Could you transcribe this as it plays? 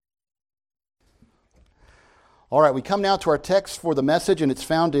All right, we come now to our text for the message, and it's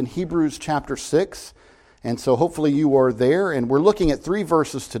found in Hebrews chapter 6. And so hopefully you are there, and we're looking at 3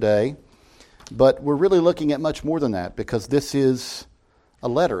 verses today, but we're really looking at much more than that because this is a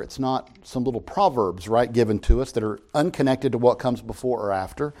letter. It's not some little proverbs, right, given to us that are unconnected to what comes before or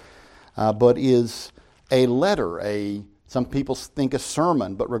after, but is a letter, some people think a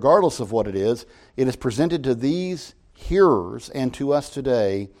sermon, but regardless of what it is presented to these hearers and to us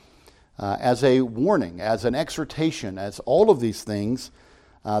today as a warning, as an exhortation, as all of these things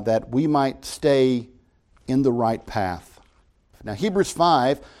that we might stay in the right path. Now, Hebrews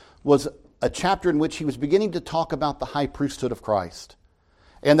 5 was a chapter in which he was beginning to talk about the high priesthood of Christ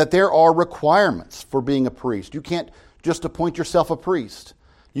and that there are requirements for being a priest. You can't just appoint yourself a priest.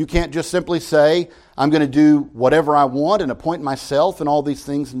 You can't just simply say, I'm going to do whatever I want and appoint myself and all these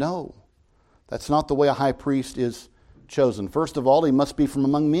things. No, that's not the way a high priest is chosen. First of all, he must be from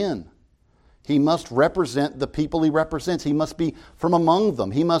among men. He must represent the people he represents. He must be from among them.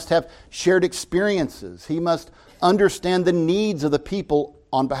 He must have shared experiences. He must understand the needs of the people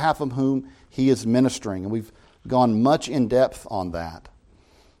on behalf of whom he is ministering. And we've gone much in depth on that.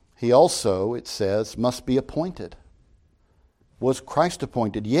 He also, it says, must be appointed. Was Christ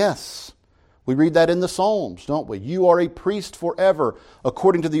appointed? Yes. We read that in the Psalms, don't we? You are a priest forever,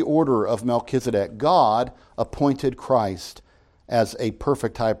 according to the order of Melchizedek. God appointed Christ as a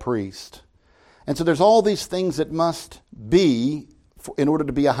perfect high priest. And so there's all these things that must be in order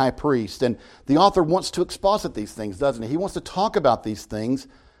to be a high priest. And the author wants to exposit these things, doesn't he? He wants to talk about these things,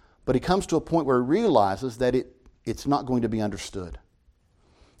 but he comes to a point where he realizes that it's not going to be understood.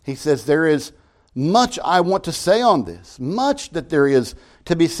 He says, there is much I want to say on this, much that there is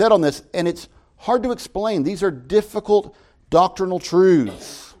to be said on this, and it's hard to explain. These are difficult doctrinal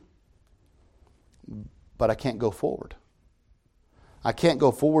truths. But I can't go forward. I can't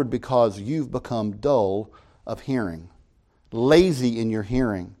go forward because you've become dull of hearing, lazy in your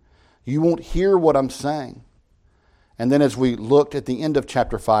hearing. You won't hear what I'm saying. And then as we looked at the end of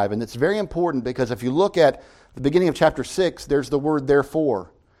chapter 5, and it's very important because if you look at the beginning of chapter 6, there's the word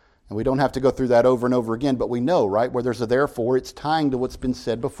therefore. And we don't have to go through that over and over again, but we know, right, where there's a therefore, it's tying to what's been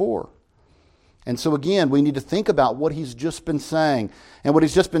said before. And so again, we need to think about what he's just been saying. And what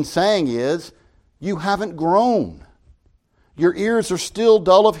he's just been saying is, you haven't grown. Your ears are still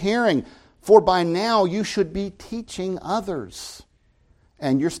dull of hearing, for by now you should be teaching others.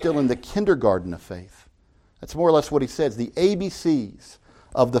 And you're still in the kindergarten of faith. That's more or less what he says, the ABCs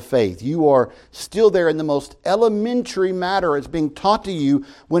of the faith. You are still there in the most elementary matter as being taught to you,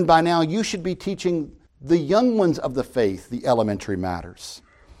 when by now you should be teaching the young ones of the faith the elementary matters.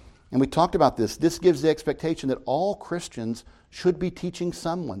 And we talked about this. This gives the expectation that all Christians should be teaching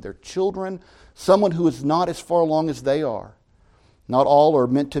someone, their children, someone who is not as far along as they are. Not all are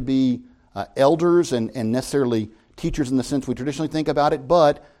meant to be elders and necessarily teachers in the sense we traditionally think about it,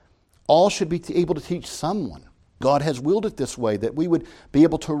 but all should be able to teach someone. God has willed it this way, that we would be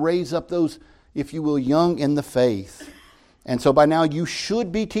able to raise up those, if you will, young in the faith. And so by now you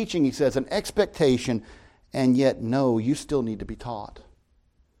should be teaching, he says, an expectation, and yet no, you still need to be taught.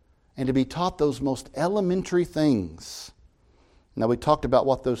 And to be taught those most elementary things. Now we talked about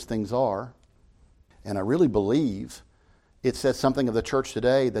what those things are, and I really believe it says something of the church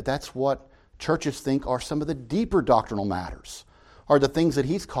today that that's what churches think are some of the deeper doctrinal matters, are the things that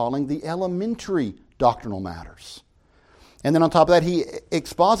he's calling the elementary doctrinal matters. And then on top of that, he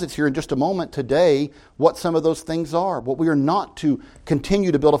exposits here in just a moment today what some of those things are, what we are not to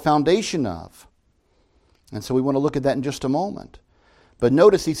continue to build a foundation of. And so we want to look at that in just a moment. But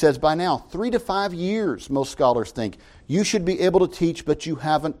notice he says by now, 3 to 5 years, most scholars think, you should be able to teach, but you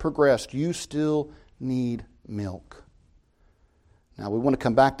haven't progressed. You still need milk. Now, we want to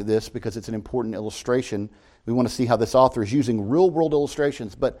come back to this because it's an important illustration. We want to see how this author is using real-world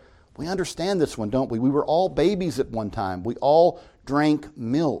illustrations, but we understand this one, don't we? We were all babies at one time. We all drank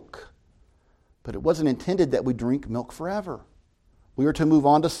milk. But it wasn't intended that we drink milk forever. We are to move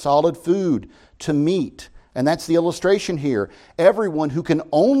on to solid food, to meat. And that's the illustration here. Everyone who can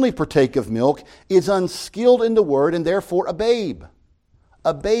only partake of milk is unskilled in the word and therefore a babe.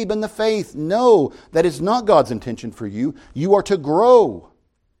 A babe in the faith. No, that is not God's intention for you. You are to grow.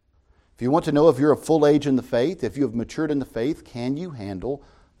 If you want to know if you're of full age in the faith, if you have matured in the faith, can you handle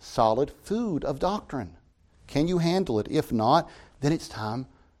solid food of doctrine? Can you handle it? If not, then it's time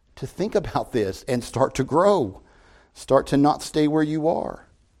to think about this and start to grow. Start to not stay where you are.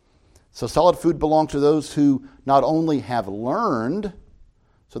 So solid food belongs to those who not only have learned,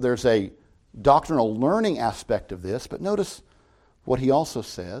 so there's a doctrinal learning aspect of this, but notice what he also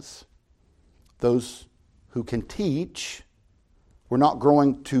says. Those who can teach, we're not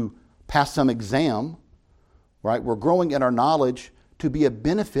growing to pass some exam. right? We're growing in our knowledge to be a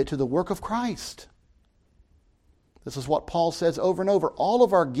benefit to the work of Christ. This is what Paul says over and over. All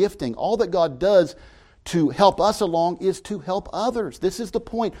of our gifting, all that God does to help us along is to help others. This is the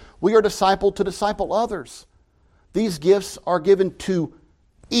point. We are discipled to disciple others. These gifts are given to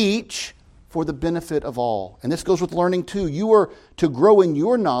each for the benefit of all. And this goes with learning too. You are to grow in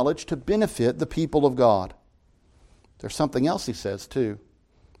your knowledge to benefit the people of God. There's something else he says too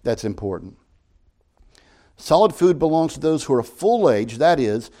that's important. Solid food belongs to those who are of full age, that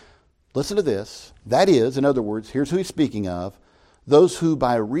is, listen to this, that is, in other words, here's who he's speaking of, those who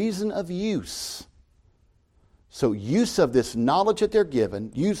by reason of use, so use of this knowledge that they're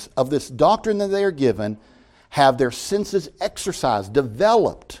given, use of this doctrine that they are given, have their senses exercised,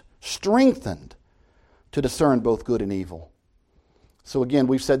 developed, strengthened to discern both good and evil. So again,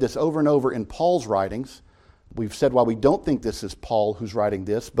 we've said this over and over in Paul's writings. We've said why we don't think this is Paul who's writing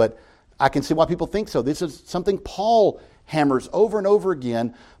this, but I can see why people think so. This is something Paul hammers over and over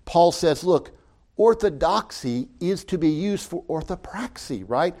again. Paul says, look, orthodoxy is to be used for orthopraxy,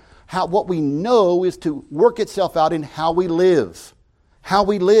 right? What we know is to work itself out in how we live. How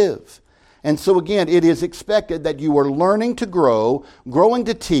we live. And so again, it is expected that you are learning to grow, growing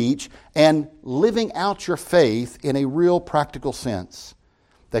to teach, and living out your faith in a real practical sense.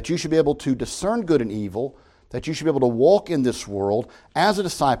 That you should be able to discern good and evil, that you should be able to walk in this world as a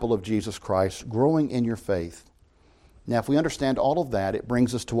disciple of Jesus Christ, growing in your faith. Now, if we understand all of that, it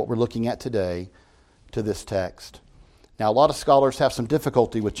brings us to what we're looking at today, to this text. Now, a lot of scholars have some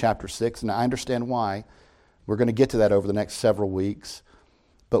difficulty with chapter 6, and I understand why. We're going to get to that over the next several weeks.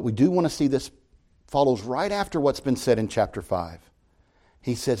 But we do want to see this follows right after what's been said in chapter 5.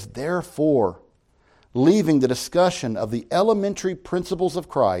 He says, therefore, leaving the discussion of the elementary principles of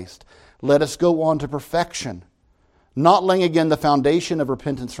Christ, let us go on to perfection, not laying again the foundation of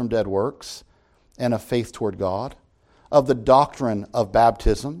repentance from dead works and of faith toward God, of the doctrine of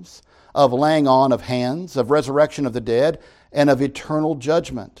baptisms, of laying on of hands, of resurrection of the dead, and of eternal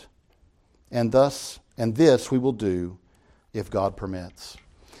judgment. And this we will do if God permits.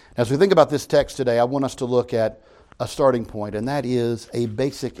 As we think about this text today, I want us to look at a starting point, and that is a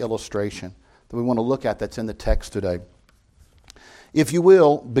basic illustration that we want to look at that's in the text today. If you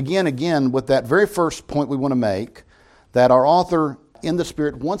will, begin again with that very first point we want to make, that our author in the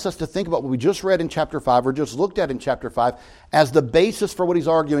Spirit wants us to think about what we just read in chapter 5, or just looked at in chapter 5, as the basis for what he's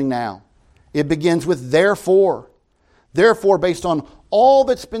arguing now. It begins with therefore. Therefore, based on all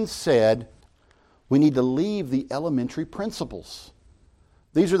that's been said, we need to leave the elementary principles.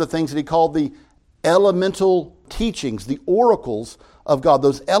 These are the things that he called the elemental teachings, the oracles of God,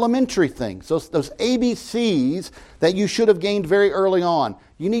 those elementary things, those ABCs that you should have gained very early on.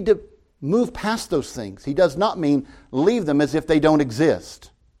 You need to move past those things. He does not mean leave them as if they don't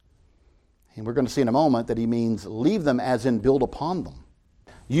exist. And we're going to see in a moment that he means leave them as in build upon them.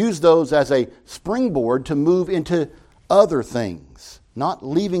 Use those as a springboard to move into other things, not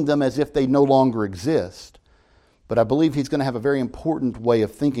leaving them as if they no longer exist. But I believe he's going to have a very important way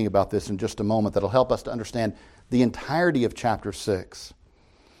of thinking about this in just a moment that will help us to understand the entirety of chapter 6.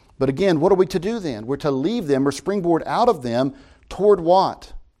 But again, what are we to do then? We're to leave them or springboard out of them toward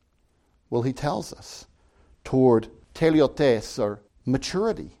what? Well, he tells us. Toward teleotes, or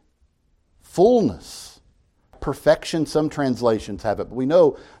maturity, fullness, perfection. Some translations have it. But we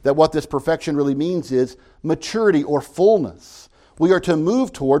know that what this perfection really means is maturity or fullness. We are to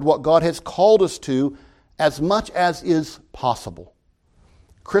move toward what God has called us to as much as is possible.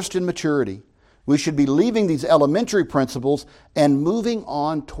 Christian maturity. We should be leaving these elementary principles and moving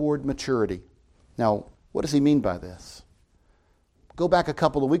on toward maturity. Now, what does he mean by this? Go back a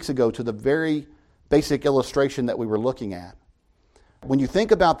couple of weeks ago to the very basic illustration that we were looking at. When you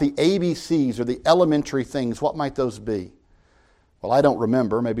think about the ABCs or the elementary things, what might those be? Well, I don't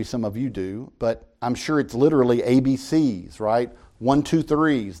remember. Maybe some of you do. But I'm sure it's literally ABCs, right? 1, 2,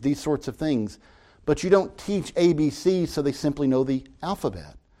 3s, these sorts of things. But you don't teach ABCs so they simply know the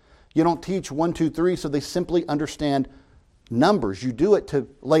alphabet. You don't teach 1, 2, 3 so they simply understand numbers. You do it to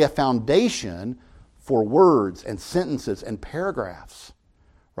lay a foundation for words and sentences and paragraphs,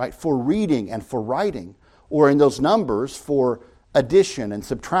 right? For reading and for writing. Or in those numbers for addition and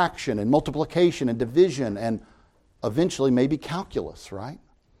subtraction and multiplication and division and eventually maybe calculus, right?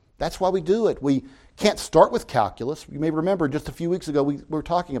 That's why we do it. We can't start with calculus. You may remember just a few weeks ago we were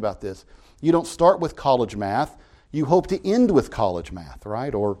talking about this. You don't start with college math. You hope to end with college math,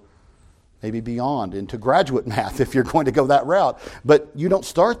 right? Or maybe beyond into graduate math if you're going to go that route. But you don't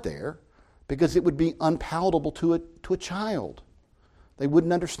start there because it would be unpalatable to a child. They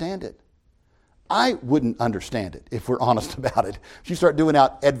wouldn't understand it. I wouldn't understand it if we're honest about it. If you start doing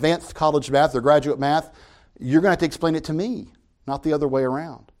out advanced college math or graduate math, you're going to have to explain it to me, not the other way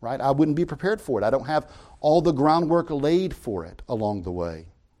around, right? I wouldn't be prepared for it. I don't have all the groundwork laid for it along the way.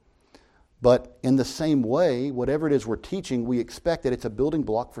 But in the same way, whatever it is we're teaching, we expect that it's a building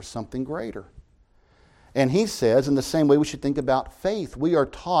block for something greater. And he says, in the same way we should think about faith. We are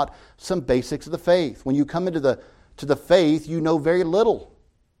taught some basics of the faith. When you come into the faith, you know very little.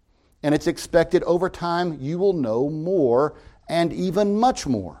 And it's expected over time you will know more and even much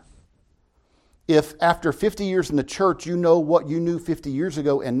more. If after 50 years in the church you know what you knew 50 years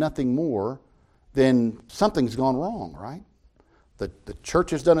ago and nothing more, then something's gone wrong, right? The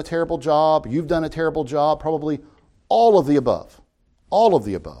church has done a terrible job, you've done a terrible job, probably all of the above. All of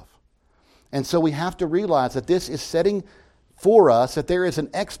the above. And so we have to realize that this is setting for us that there is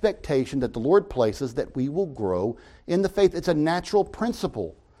an expectation that the Lord places that we will grow in the faith. It's a natural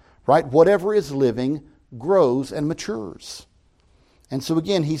principle, right? Whatever is living grows and matures. And so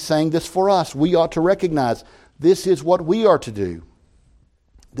again, he's saying this for us. We ought to recognize this is what we are to do.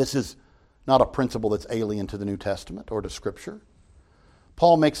 This is not a principle that's alien to the New Testament or to Scripture.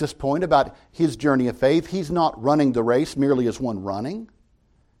 Paul makes this point about his journey of faith. He's not running the race merely as one running.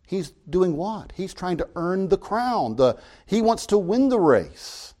 He's doing what? He's trying to earn the crown. He wants to win the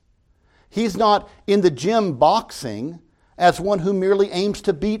race. He's not in the gym boxing as one who merely aims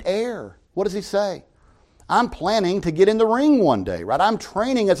to beat air. What does he say? I'm planning to get in the ring one day, right? I'm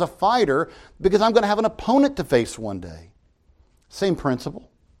training as a fighter because I'm going to have an opponent to face one day. Same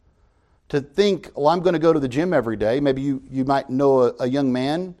principle. To think, well, I'm going to go to the gym every day. Maybe you might know a young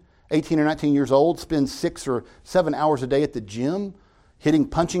man, 18 or 19 years old, spends 6 or 7 hours a day at the gym, hitting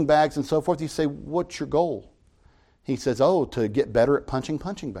punching bags and so forth. You say, what's your goal? He says, to get better at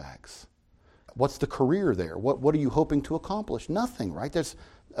punching bags. What's the career there? What are you hoping to accomplish? Nothing, right? There's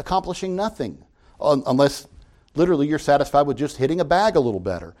accomplishing nothing. Unless literally you're satisfied with just hitting a bag a little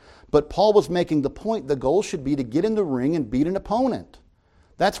better. But Paul was making the point, the goal should be to get in the ring and beat an opponent.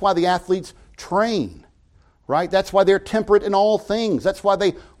 That's why the athletes train, right? That's why they're temperate in all things. That's why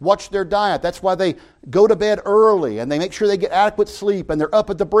they watch their diet. That's why they go to bed early and they make sure they get adequate sleep and they're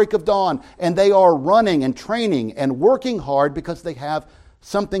up at the break of dawn and they are running and training and working hard because they have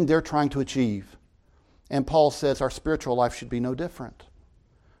something they're trying to achieve. And Paul says our spiritual life should be no different.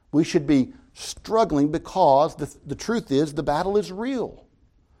 We should be struggling because the truth is the battle is real.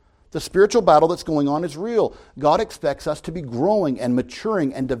 The spiritual battle that's going on is real. God expects us to be growing and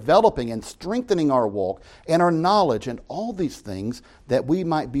maturing and developing and strengthening our walk and our knowledge and all these things that we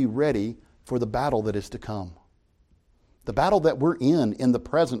might be ready for the battle that is to come. The battle that we're in the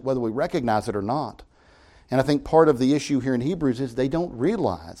present, whether we recognize it or not. And I think part of the issue here in Hebrews is they don't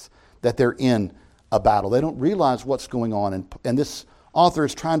realize that they're in a battle. They don't realize what's going on. And this author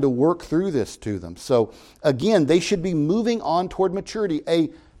is trying to work through this to them. So again, they should be moving on toward maturity,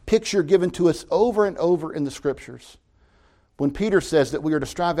 a picture given to us over and over in the Scriptures. When Peter says that we are to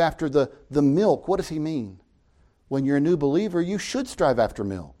strive after the milk, what does he mean? When you're a new believer, you should strive after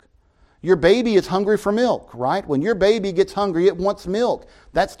milk. Your baby is hungry for milk, right? When your baby gets hungry, it wants milk.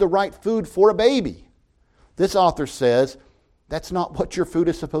 That's the right food for a baby. This author says that's not what your food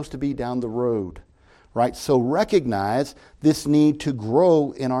is supposed to be down the road, right? So recognize this need to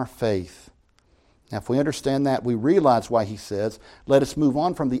grow in our faith. Now, if we understand that, we realize why he says, let us move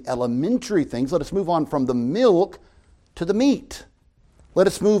on from the elementary things. Let us move on from the milk to the meat. Let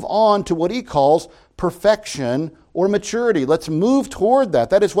us move on to what he calls perfection or maturity. Let's move toward that.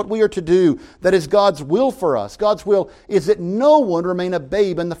 That is what we are to do. That is God's will for us. God's will is that no one remain a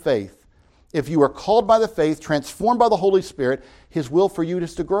babe in the faith. If you are called by the faith, transformed by the Holy Spirit, his will for you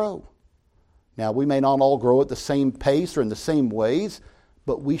is to grow. Now, we may not all grow at the same pace or in the same ways,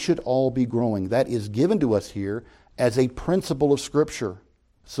 but we should all be growing. That is given to us here as a principle of Scripture.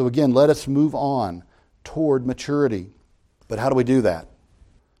 So again, let us move on toward maturity. But how do we do that?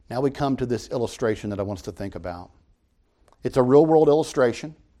 Now we come to this illustration that I want us to think about. It's a real-world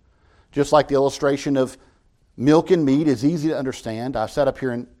illustration. Just like the illustration of milk and meat is easy to understand. I sat up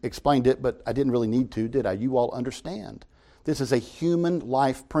here and explained it, but I didn't really need to, did I? You all understand. This is a human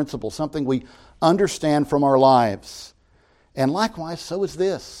life principle, something we understand from our lives. And likewise, so is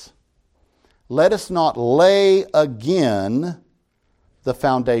this. Let us not lay again the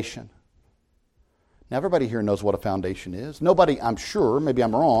foundation. Now, everybody here knows what a foundation is. Nobody, I'm sure, maybe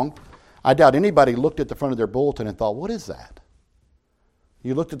I'm wrong, I doubt anybody looked at the front of their bulletin and thought, what is that?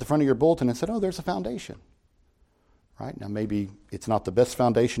 You looked at the front of your bulletin and said, oh, there's a foundation. Right? Now, maybe it's not the best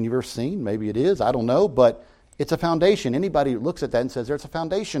foundation you've ever seen. Maybe it is. I don't know. But it's a foundation. Anybody looks at that and says, there's a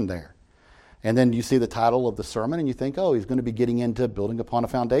foundation there. And then you see the title of the sermon and you think, oh, he's going to be getting into building upon a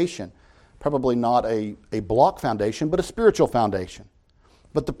foundation. Probably not a block foundation, but a spiritual foundation.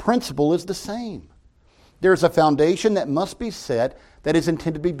 But the principle is the same. There's a foundation that must be set that is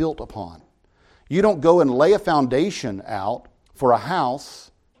intended to be built upon. You don't go and lay a foundation out for a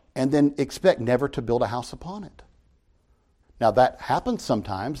house and then expect never to build a house upon it. Now that happens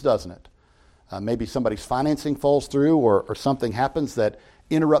sometimes, doesn't it? Maybe somebody's financing falls through or something happens that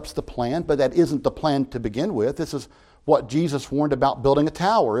interrupts the plan, but that isn't the plan to begin with. This is what Jesus warned about building a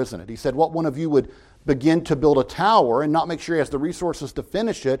tower, isn't it? He said, what one of you would begin to build a tower and not make sure he has the resources to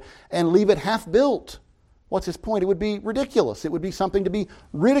finish it and leave it half built? What's his point? It would be ridiculous. It would be something to be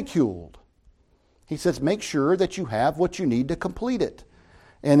ridiculed. He says, make sure that you have what you need to complete it.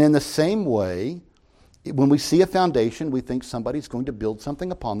 And in the same way, when we see a foundation, we think somebody's going to build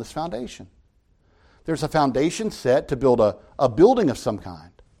something upon this foundation. There's a foundation set to build a building of some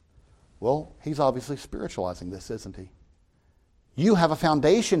kind. Well, he's obviously spiritualizing this, isn't he? You have a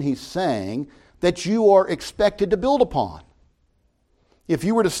foundation, he's saying, that you are expected to build upon. If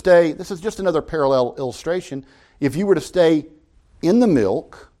you were to stay, this is just another parallel illustration, if you were to stay in the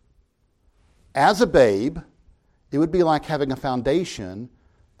milk as a babe, it would be like having a foundation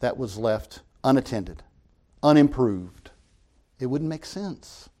that was left unattended, unimproved. It wouldn't make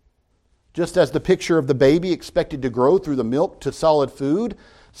sense. Just as the picture of the baby expected to grow through the milk to solid food,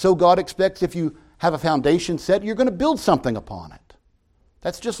 so God expects if you have a foundation set, you're going to build something upon it.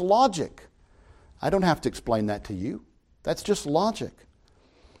 That's just logic. I don't have to explain that to you. That's just logic.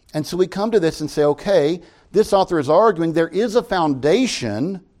 And so we come to this and say, okay, this author is arguing there is a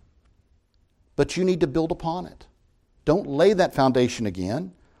foundation, but you need to build upon it. Don't lay that foundation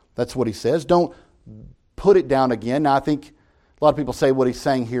again. That's what he says. Don't put it down again. Now, I think a lot of people say what he's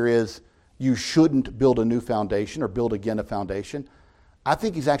saying here is you shouldn't build a new foundation or build again a foundation. I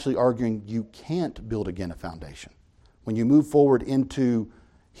think he's actually arguing you can't build again a foundation. When you move forward into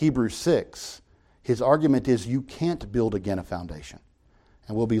Hebrews 6, his argument is you can't build again a foundation.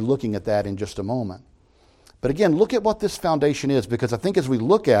 And we'll be looking at that in just a moment. But again, look at what this foundation is, because I think as we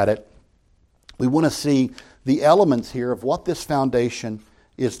look at it, we want to see the elements here of what this foundation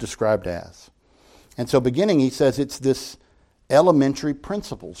is described as. And so beginning, he says it's this elementary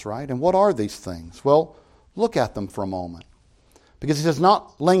principles, right? And what are these things? Well, look at them for a moment. Because he says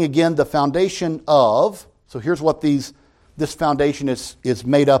not laying again the foundation of, so here's what this foundation is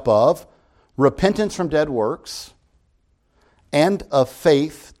made up of: repentance from dead works and of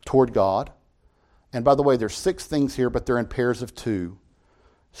faith toward God. And by the way, there's 6 things here, but they're in pairs of 2.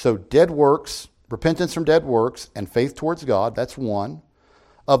 So dead works, repentance from dead works, and faith towards God, that's 1.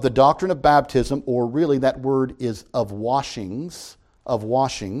 Of the doctrine of baptism, or really that word is of washings,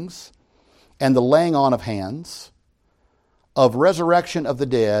 and the laying on of hands, of resurrection of the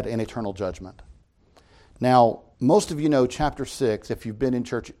dead and eternal judgment. Now, most of you know chapter 6, if you've been in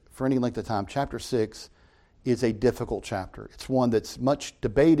church for any length of time, chapter 6 is a difficult chapter. It's one that's much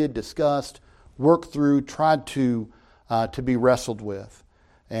debated, discussed, worked through, tried to be wrestled with.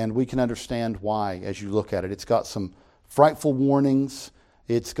 And we can understand why as you look at it. It's got some frightful warnings.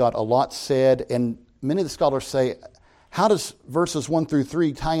 It's got a lot said. And many of the scholars say, how does verses 1 through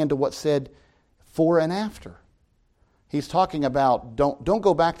 3 tie into what's said 4 and after? He's talking about don't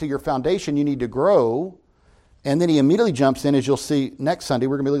go back to your foundation. You need to grow. And then he immediately jumps in, as you'll see next Sunday.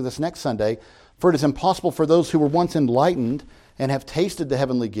 We're going to be looking at this next Sunday. For it is impossible for those who were once enlightened and have tasted the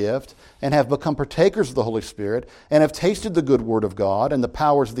heavenly gift and have become partakers of the Holy Spirit and have tasted the good word of God and the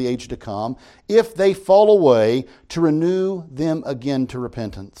powers of the age to come, if they fall away, to renew them again to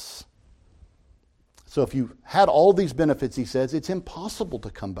repentance. So if you've had all these benefits, he says, it's impossible to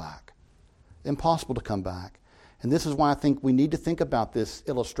come back. Impossible to come back. And this is why I think we need to think about this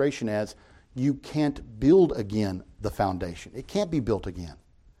illustration as you can't build again the foundation. It can't be built again.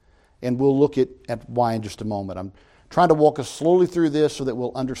 And we'll look at why in just a moment. I'm trying to walk us slowly through this so that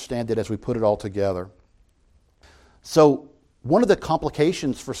we'll understand it as we put it all together. So one of the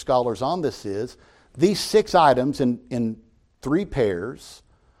complications for scholars on this is these 6 items in 3 pairs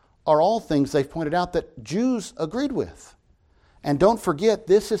are all things they've pointed out that Jews agreed with. And don't forget,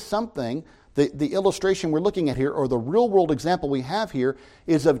 this is something, the illustration we're looking at here, or the real world example we have here,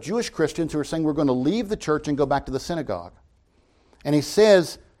 is of Jewish Christians who are saying we're going to leave the church and go back to the synagogue. And he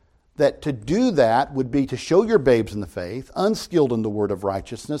says that to do that would be to show your babes in the faith, unskilled in the word of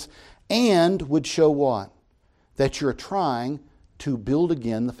righteousness, and would show what? That you're trying to build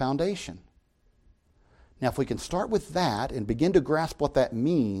again the foundation. Now, if we can start with that and begin to grasp what that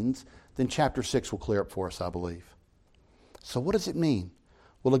means, then chapter 6 will clear up for us, I believe. So what does it mean?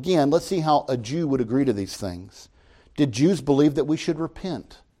 Well, again, let's see how a Jew would agree to these things. Did Jews believe that we should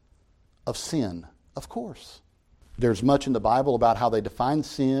repent of sin? Of course. There's much in the Bible about how they define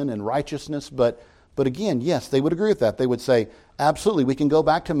sin and righteousness, but again, yes, they would agree with that. They would say, absolutely, we can go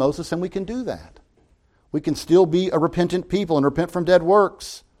back to Moses and we can do that. We can still be a repentant people and repent from dead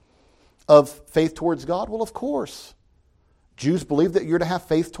works of faith towards God. Well, of course. Jews believe that you're to have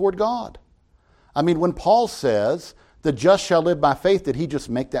faith toward God. I mean, when Paul says, the just shall live by faith, did he just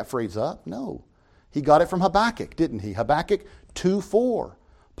make that phrase up? No. He got it from Habakkuk, didn't he? Habakkuk 2:4.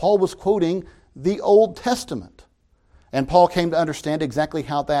 Paul was quoting the Old Testament. And Paul came to understand exactly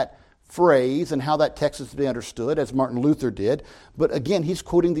how that phrase and how that text is to be understood, as Martin Luther did. But again, he's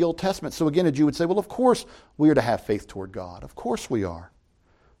quoting the Old Testament. So again, a Jew would say, well, of course we are to have faith toward God. Of course we are.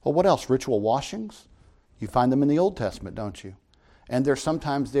 Well, what else? Ritual washings? You find them in the Old Testament, don't you? And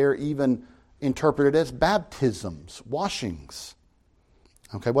they're even interpreted as baptisms, washings.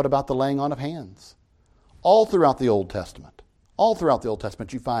 Okay, what about the laying on of hands? All throughout the Old Testament. All throughout the Old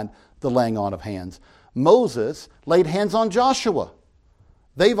Testament you find the laying on of hands. Moses laid hands on Joshua.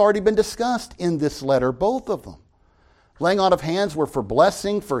 They've already been discussed in this letter, both of them. Laying on of hands were for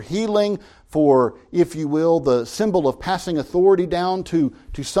blessing, for healing, for, if you will, the symbol of passing authority down to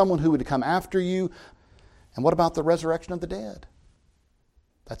someone who would come after you. And what about the resurrection of the dead?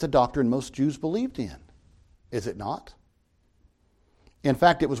 That's a doctrine most Jews believed in, is it not? In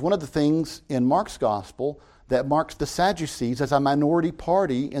fact, it was one of the things in Mark's gospel that marks the Sadducees as a minority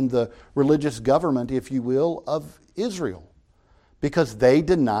party in the religious government, if you will, of Israel, because they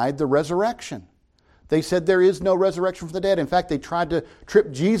denied the resurrection. They said there is no resurrection from the dead. In fact, they tried to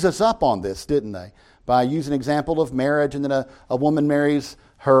trip Jesus up on this, didn't they? By using an example of marriage, and then a woman marries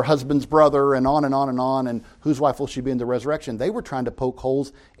her husband's brother, and on and on and on, and whose wife will she be in the resurrection? They were trying to poke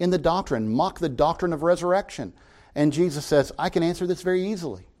holes in the doctrine, mock the doctrine of resurrection. And Jesus says, I can answer this very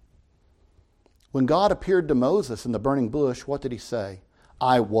easily. When God appeared to Moses in the burning bush, what did he say?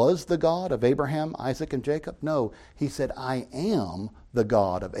 I was the God of Abraham, Isaac, and Jacob? No, he said, I am the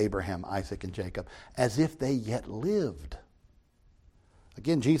God of Abraham, Isaac, and Jacob, as if they yet lived.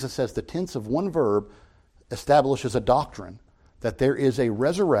 Again, Jesus says the tense of one verb establishes a doctrine that there is a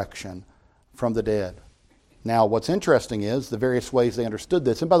resurrection from the dead. Now, what's interesting is the various ways they understood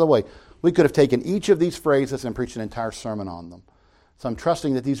this. And by the way, we could have taken each of these phrases and preached an entire sermon on them. So I'm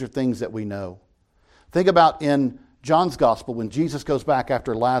trusting that these are things that we know. Think about in John's gospel when Jesus goes back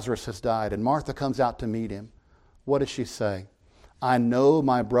after Lazarus has died and Martha comes out to meet him. What does she say? I know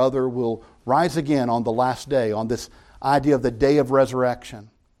my brother will rise again on the last day, on this idea of the day of resurrection.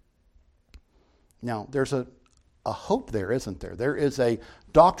 Now, there's a hope there, isn't there? There is a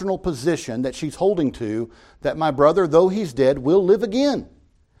doctrinal position that she's holding to, that my brother, though he's dead, will live again.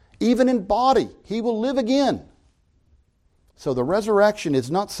 Even in body, he will live again. So the resurrection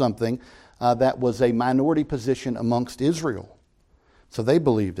is not something that was a minority position amongst Israel. So they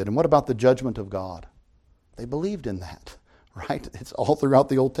believed it. And what about the judgment of God? They believed in that, right? It's all throughout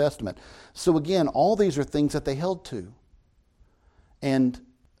the Old Testament. So again, all these are things that they held to. And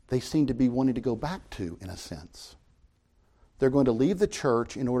they seem to be wanting to go back to, in a sense. They're going to leave the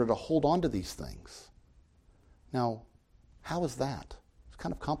church in order to hold on to these things. Now, how is that? It's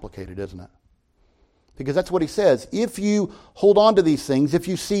kind of complicated, isn't it? Because that's what he says. If you hold on to these things, if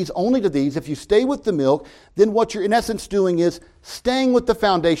you seize only to these, if you stay with the milk, then what you're in essence doing is staying with the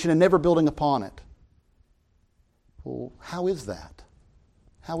foundation and never building upon it. Well, how is that?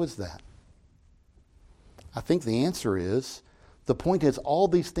 How is that? I think the answer is, the point is all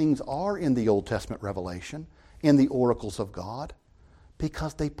these things are in the Old Testament revelation, in the oracles of God,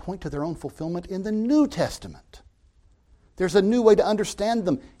 because they point to their own fulfillment in the New Testament. There's a new way to understand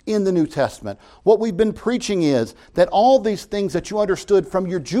them in the New Testament. What we've been preaching is that all these things that you understood from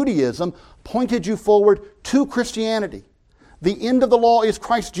your Judaism pointed you forward to Christianity. The end of the law is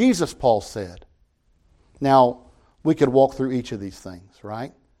Christ Jesus, Paul said. Now, we could walk through each of these things,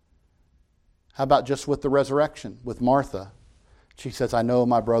 right? How about just with the resurrection, with Martha? She says, I know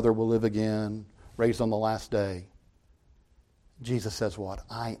my brother will live again, raised on the last day. Jesus says what?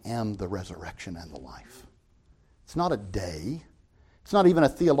 I am the resurrection and the life. It's not a day. It's not even a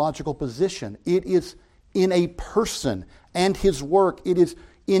theological position. It is in a person and his work. It is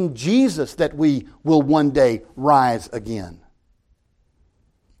in Jesus that we will one day rise again.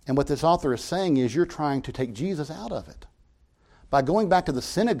 And what this author is saying is you're trying to take Jesus out of it. By going back to the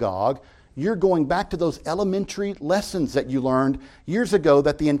synagogue, you're going back to those elementary lessons that you learned years ago,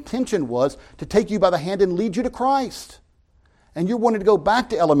 that the intention was to take you by the hand and lead you to Christ. And you're wanting to go back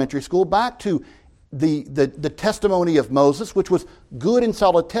to elementary school, back to the testimony of Moses, which was good and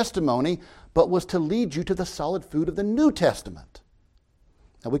solid testimony, but was to lead you to the solid food of the New Testament.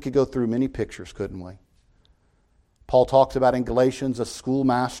 Now, we could go through many pictures, couldn't we? Paul talks about in Galatians a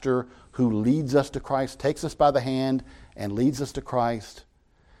schoolmaster who leads us to Christ, takes us by the hand and leads us to Christ.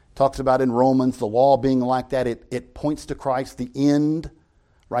 Talks about in Romans the law being like that. It points to Christ, the end,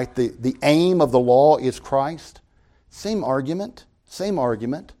 right? The aim of the law is Christ. Same argument, same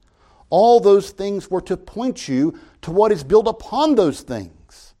argument. All those things were to point you to what is built upon those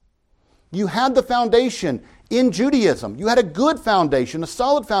things. You had the foundation in Judaism. You had a good foundation, a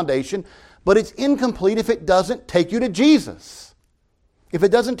solid foundation, but it's incomplete if it doesn't take you to Jesus. If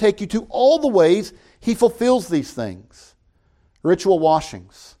it doesn't take you to all the ways He fulfills these things. Ritual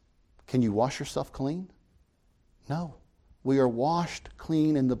washings. Can you wash yourself clean? No. We are washed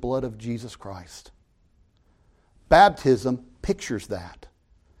clean in the blood of Jesus Christ. Baptism pictures that.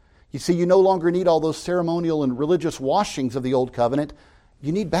 You see, you no longer need all those ceremonial and religious washings of the Old Covenant.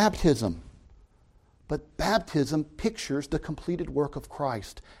 You need baptism. But baptism pictures the completed work of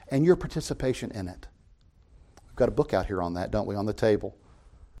Christ and your participation in it. We've got a book out here on that, don't we, on the table.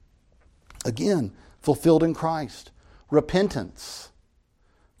 Again, fulfilled in Christ. Repentance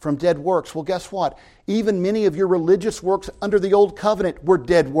from dead works. Well, guess what? Even many of your religious works under the Old Covenant were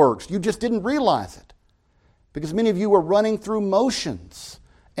dead works. You just didn't realize it. Because many of you were running through motions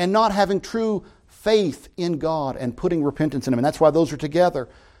and not having true faith in God and putting repentance in Him. And that's why those are together.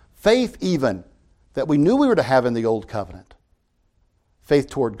 Faith even that we knew we were to have in the Old Covenant. Faith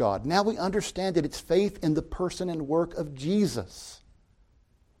toward God. Now we understand that it's faith in the person and work of Jesus.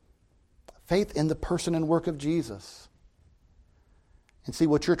 Faith in the person and work of Jesus. And see,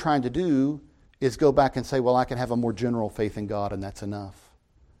 what you're trying to do is go back and say, well, I can have a more general faith in God and that's enough.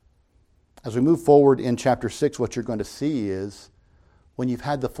 As we move forward in chapter 6, what you're going to see is when you've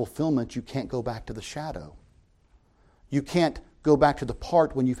had the fulfillment, you can't go back to the shadow. You can't go back to the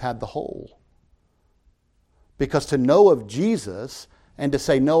part when you've had the whole. Because to know of Jesus and to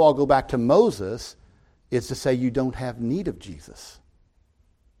say, no, I'll go back to Moses, is to say you don't have need of Jesus.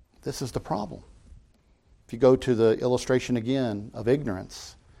 This is the problem. If you go to the illustration again of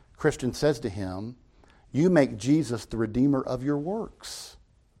ignorance, Christian says to him, you make Jesus the redeemer of your works,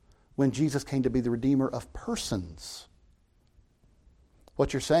 when Jesus came to be the redeemer of persons.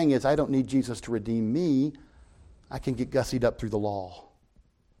 What you're saying is, I don't need Jesus to redeem me. I can get gussied up through the law.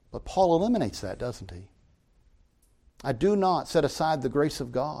 But Paul eliminates that, doesn't he? I do not set aside the grace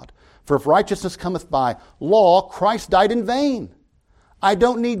of God. For if righteousness cometh by law, Christ died in vain. I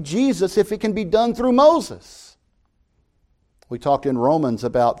don't need Jesus if it can be done through Moses. We talked in Romans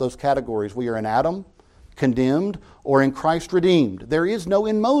about those categories. We are in Adam, condemned, or in Christ redeemed. There is no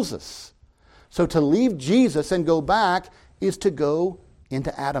in Moses. So to leave Jesus and go back is to go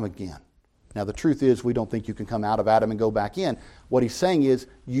into Adam again. Now the truth is we don't think you can come out of Adam and go back in. What he's saying is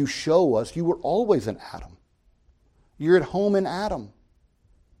you show us you were always in Adam. You're at home in Adam.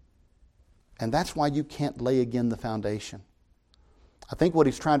 And that's why you can't lay again the foundation. I think what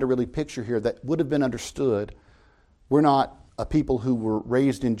he's trying to really picture here that would have been understood, we're not a people who were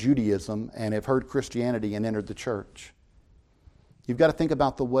raised in Judaism and have heard Christianity and entered the church. You've got to think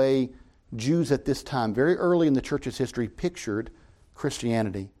about the way Jews at this time, very early in the church's history, pictured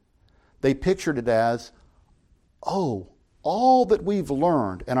Christianity. They pictured it as, oh, all that we've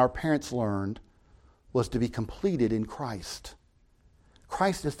learned and our parents learned was to be completed in Christ.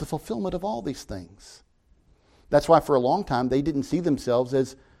 Christ is the fulfillment of all these things. That's why for a long time they didn't see themselves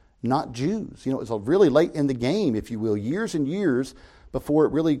as not Jews. You know, it was really late in the game, if you will, years and years before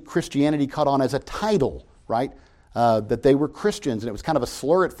it really Christianity caught on as a title, right? That they were Christians, and it was kind of a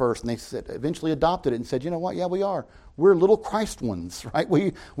slur at first, and they eventually adopted it and said, you know what, yeah, we are. We're little Christ ones, right?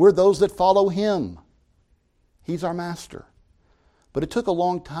 We're those that follow Him. He's our master. But it took a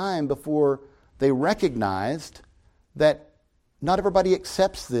long time before they recognized that not everybody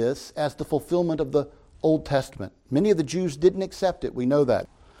accepts this as the fulfillment of the Old Testament. Many of the Jews didn't accept it, we know that.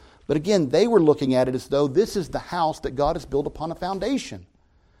 But again, they were looking at it as though this is the house that God has built upon a foundation.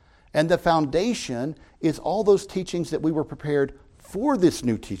 And the foundation is all those teachings that we were prepared for this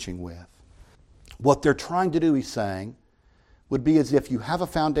new teaching with. What they're trying to do, he's saying, would be as if you have a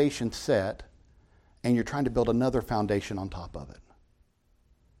foundation set and you're trying to build another foundation on top of it.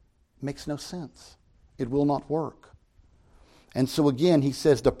 It makes no sense. It will not work. And so again, he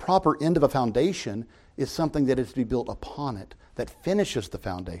says the proper end of a foundation is something that is to be built upon it, that finishes the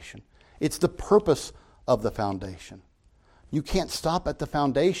foundation. It's the purpose of the foundation. You can't stop at the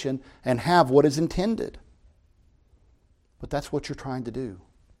foundation and have what is intended. But that's what you're trying to do.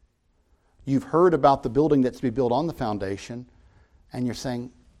 You've heard about the building that's to be built on the foundation, and you're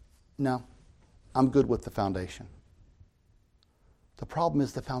saying, no, I'm good with the foundation. The problem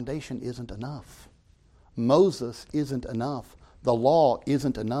is the foundation isn't enough. Moses isn't enough. The law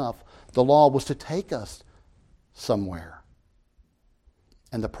isn't enough. The law was to take us somewhere.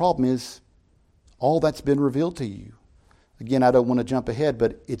 And the problem is, all that's been revealed to you. Again, I don't want to jump ahead,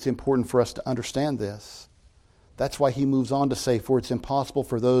 but it's important for us to understand this. That's why he moves on to say, for it's impossible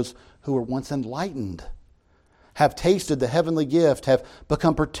for those who were once enlightened, have tasted the heavenly gift, have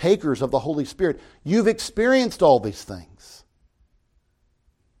become partakers of the Holy Spirit. You've experienced all these things.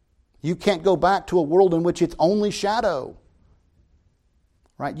 You can't go back to a world in which it's only shadow.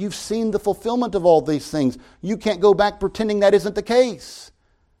 Right? You've seen the fulfillment of all these things. You can't go back pretending that isn't the case.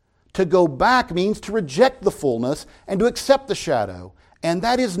 To go back means to reject the fullness and to accept the shadow. And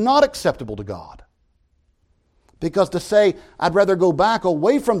that is not acceptable to God. Because to say, I'd rather go back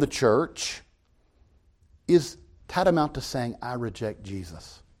away from the church is tantamount to saying, I reject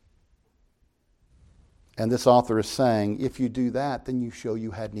Jesus. And this author is saying, if you do that, then you show you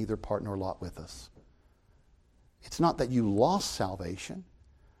had neither part nor lot with us. It's not that you lost salvation.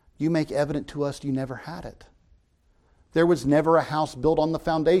 You make evident to us you never had it. There was never a house built on the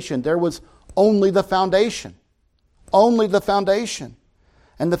foundation. There was only the foundation. Only the foundation.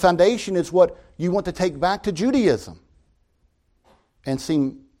 And the foundation is what you want to take back to Judaism and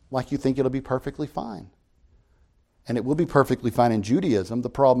seem like you think it'll be perfectly fine. And it will be perfectly fine in Judaism.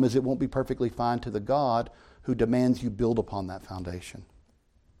 The problem is it won't be perfectly fine to the God who demands you build upon that foundation.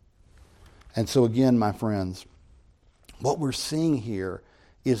 And so again, my friends, what we're seeing here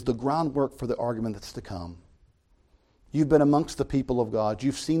is the groundwork for the argument that's to come. You've been amongst the people of God.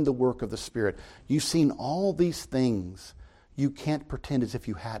 You've seen the work of the Spirit. You've seen all these things. You can't pretend as if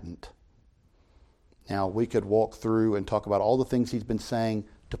you hadn't. Now, we could walk through and talk about all the things he's been saying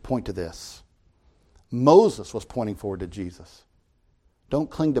to point to this. Moses was pointing forward to Jesus. Don't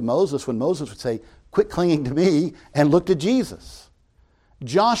cling to Moses when Moses would say, quit clinging to me and look to Jesus.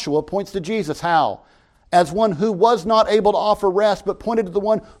 Joshua points to Jesus. How? As one who was not able to offer rest, but pointed to the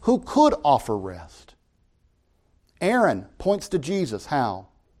one who could offer rest. Aaron points to Jesus. How?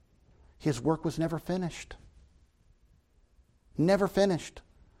 His work was never finished. Never finished.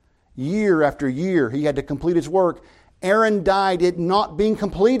 Year after year, he had to complete his work. Aaron died, it not being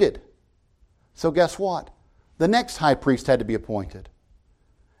completed. So guess what? The next high priest had to be appointed.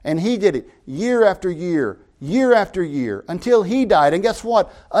 And he did it year after year after year, until he died. And guess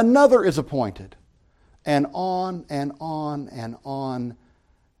what? Another is appointed. And on and on and on.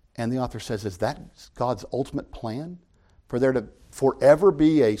 And the author says, is that God's ultimate plan? For there to forever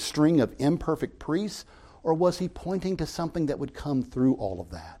be a string of imperfect priests? Or was he pointing to something that would come through all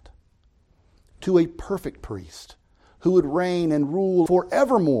of that? To a perfect priest who would reign and rule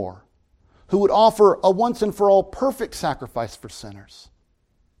forevermore, who would offer a once and for all perfect sacrifice for sinners.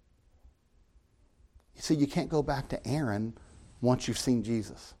 You see, you can't go back to Aaron once you've seen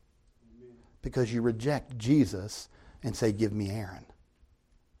Jesus, because you reject Jesus and say, give me Aaron.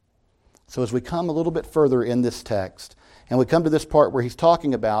 So as we come a little bit further in this text, and we come to this part where he's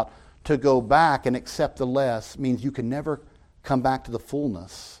talking about to go back and accept the less means you can never come back to the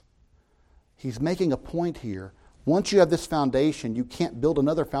fullness. He's making a point here. Once you have this foundation, you can't build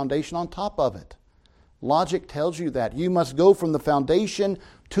another foundation on top of it. Logic tells you that. You must go from the foundation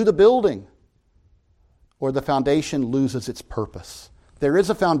to the building, or the foundation loses its purpose. There is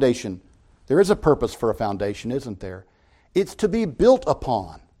a foundation. There is a purpose for a foundation, isn't there? It's to be built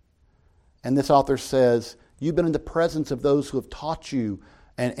upon. And this author says, you've been in the presence of those who have taught you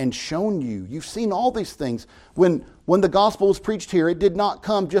and shown you. You've seen all these things. When the gospel was preached here, it did not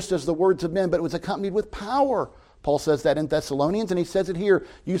come just as the words of men, but it was accompanied with power. Paul says that in Thessalonians, and he says it here.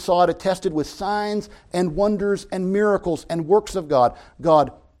 You saw it attested with signs and wonders and miracles and works of God.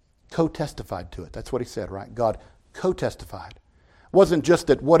 God co-testified to it. That's what he said, right? God co-testified. It wasn't just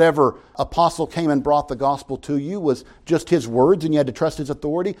that whatever apostle came and brought the gospel to you was just his words and you had to trust his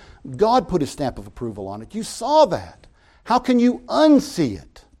authority. God put his stamp of approval on it. You saw that. How can you unsee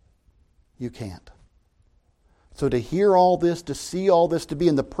it? You can't. So to hear all this, to see all this, to be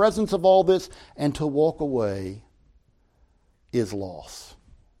in the presence of all this, and to walk away is loss.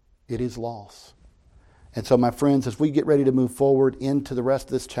 It is loss. And so, my friends, as we get ready to move forward into the rest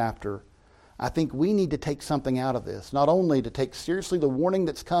of this chapter, I think we need to take something out of this. Not only to take seriously the warning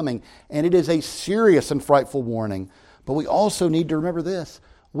that's coming, and it is a serious and frightful warning, but we also need to remember this.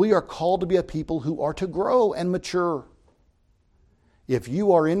 We are called to be a people who are to grow and mature. If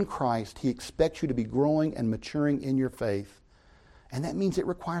you are in Christ, he expects you to be growing and maturing in your faith. And that means it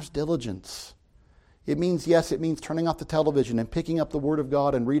requires diligence. It means, yes, it means turning off the television and picking up the Word of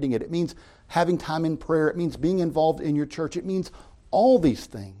God and reading it. It means having time in prayer. It means being involved in your church. It means all these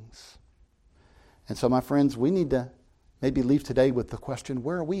things. And so, my friends, we need to maybe leave today with the question,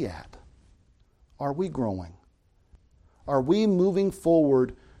 where are we at? Are we growing? Are we moving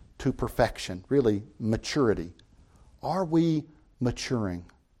forward to perfection, really maturity? Are we maturing?